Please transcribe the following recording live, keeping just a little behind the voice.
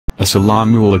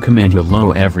Assalammualaikum and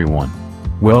hello everyone.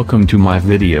 Welcome to my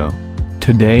video.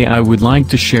 Today I would like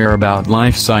to share about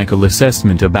life cycle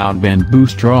assessment about bamboo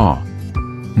straw.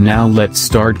 Now let's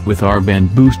start with our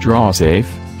bamboo straw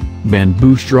safe.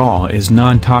 Bamboo straw is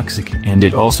non-toxic and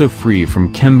it also free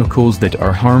from chemicals that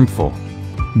are harmful.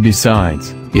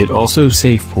 Besides, it also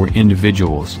safe for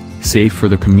individuals, safe for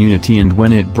the community, and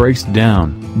when it breaks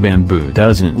down, bamboo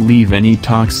doesn't leave any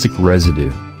toxic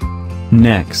residue.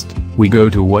 Next, we go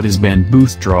to what is bamboo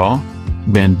straw.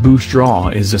 Bamboo straw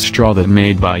is a straw that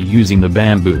made by using the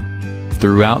bamboo.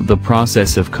 Throughout the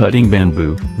process of cutting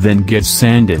bamboo, then gets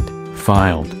sanded,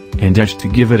 filed, and etched to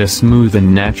give it a smooth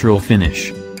and natural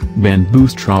finish. Bamboo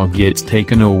straw gets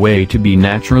taken away to be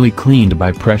naturally cleaned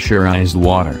by pressurized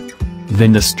water.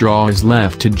 Then the straw is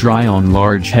left to dry on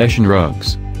large Hessian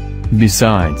rugs.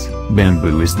 Besides,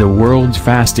 bamboo is the world's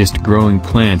fastest growing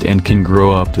plant and can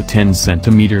grow up to 10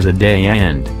 centimeters a day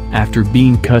and, after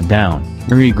being cut down,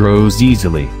 regrows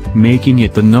easily, making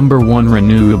it the #1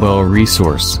 renewable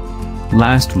resource.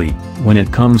 Lastly, when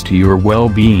it comes to your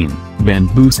well-being,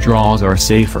 bamboo straws are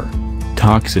safer.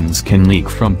 Toxins can leak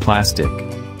from plastic.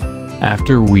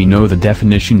 After we know the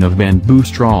definition of bamboo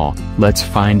straw, let's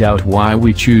find out why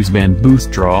we choose bamboo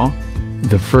straw.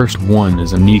 The first one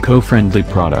is an eco-friendly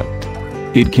product.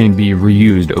 It can be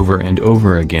reused over and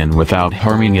over again without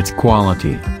harming its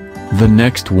quality. The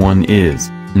next one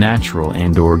is natural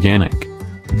and organic.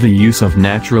 The use of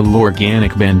natural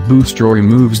organic bamboo straw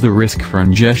removes the risk for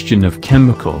ingestion of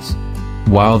chemicals.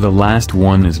 While the last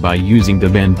one is by using the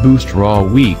bamboo straw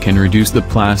we can reduce the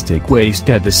plastic waste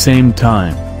at the same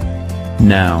time.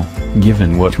 Now,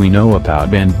 given what we know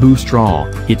about bamboo straw,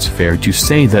 it's fair to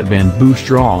say that bamboo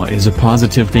straw is a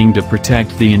positive thing to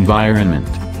protect the environment.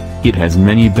 It has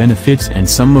many benefits and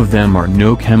some of them are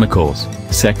no chemicals,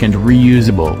 second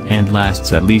reusable and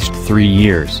lasts at least 3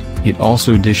 years. It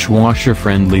also dishwasher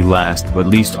friendly, last but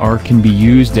least can be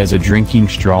used as a drinking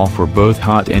straw for both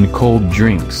hot and cold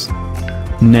drinks.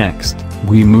 Next,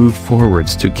 we move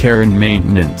forwards to care and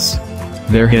maintenance.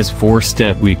 There has 4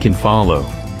 steps we can follow.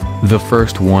 The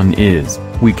first one is,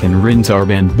 we can rinse our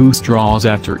bamboo straws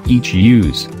after each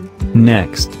use.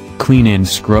 Next, clean and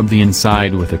scrub the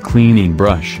inside with a cleaning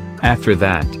brush. After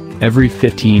that, every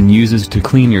 15 uses to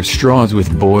clean your straws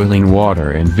with boiling water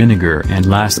and vinegar, and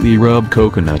lastly rub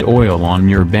coconut oil on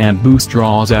your bamboo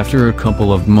straws after a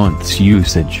couple of months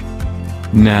usage.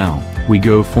 Now, we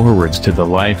go forwards to the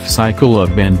life cycle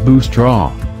of bamboo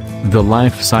straw. The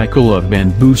life cycle of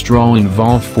bamboo straw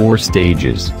involves 4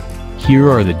 stages. Here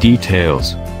are the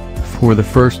details. For the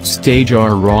first stage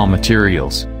are raw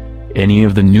materials. Any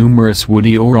of the numerous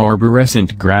woody or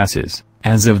arborescent grasses,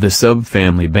 as of the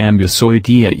subfamily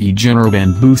Bambusoidea genera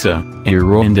Bambusa,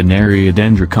 Aeroindenaria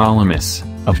dendrocalamus,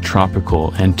 of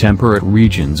tropical and temperate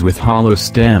regions with hollow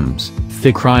stems,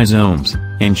 thick rhizomes,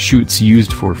 and shoots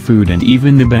used for food, and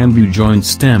even the bamboo joint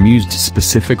stem used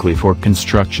specifically for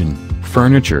construction,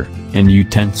 furniture, and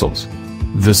utensils.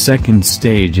 The second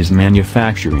stage is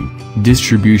manufacturing,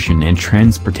 distribution and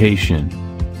transportation.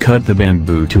 Cut the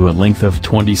bamboo to a length of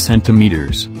 20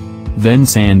 centimeters. Then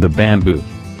sand the bamboo.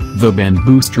 The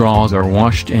bamboo straws are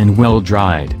washed and well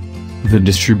dried. The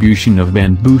distribution of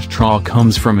bamboo straw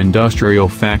comes from industrial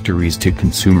factories to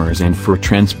consumers, and for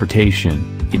transportation,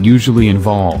 it usually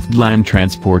involved land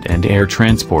transport and air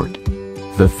transport.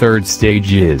 The third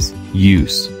stage is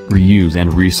use, reuse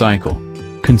and recycle.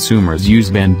 Consumers use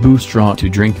bamboo straw to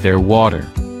drink their water.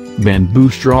 Bamboo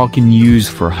straw can use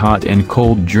for hot and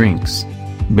cold drinks.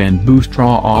 Bamboo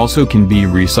straw also can be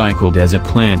recycled as a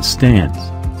plant stands.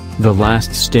 The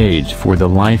last stage for the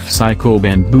life cycle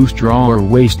bamboo straw or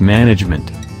waste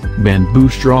management. Bamboo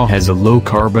straw has a low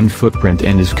carbon footprint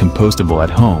and is compostable at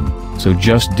home, so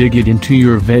just dig it into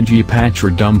your veggie patch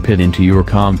or dump it into your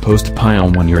compost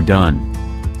pile when you're done.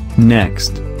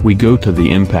 Next, we go to the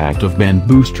impact of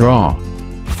bamboo straw.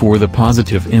 For the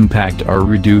positive impact are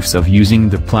reduce of using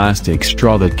the plastic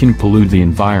straw that can pollute the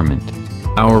environment.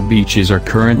 Our beaches are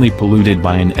currently polluted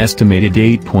by an estimated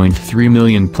 8.3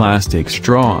 million plastic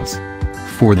straws.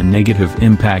 For the negative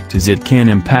impact is it can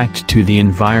impact to the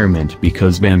environment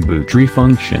because bamboo tree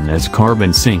function as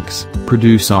carbon sinks,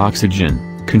 produce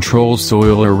oxygen, control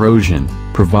soil erosion,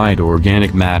 provide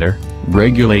organic matter,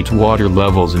 regulate water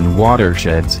levels in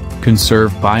watersheds,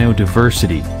 conserve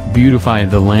biodiversity, beautify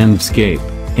the landscape,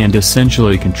 and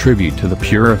essentially contribute to the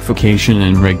purification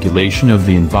and regulation of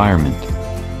the environment.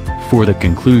 For the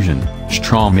conclusion,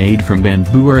 straw made from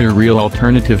bamboo are a real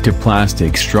alternative to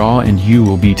plastic straw, and you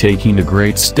will be taking a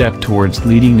great step towards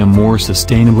leading a more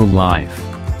sustainable life.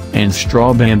 And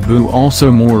straw bamboo also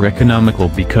more economical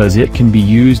because it can be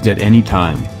used at any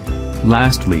time.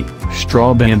 Lastly,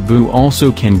 Straw bamboo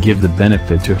also can give the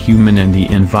benefit to human and the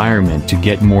environment to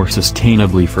get more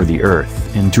sustainably for the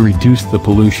earth and to reduce the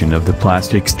pollution of the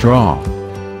plastic straw.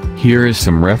 Here is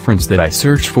some reference that I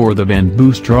searched for the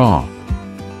bamboo straw.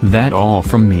 That all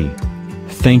from me.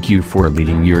 Thank you for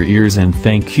leading your ears and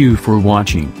thank you for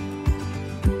watching.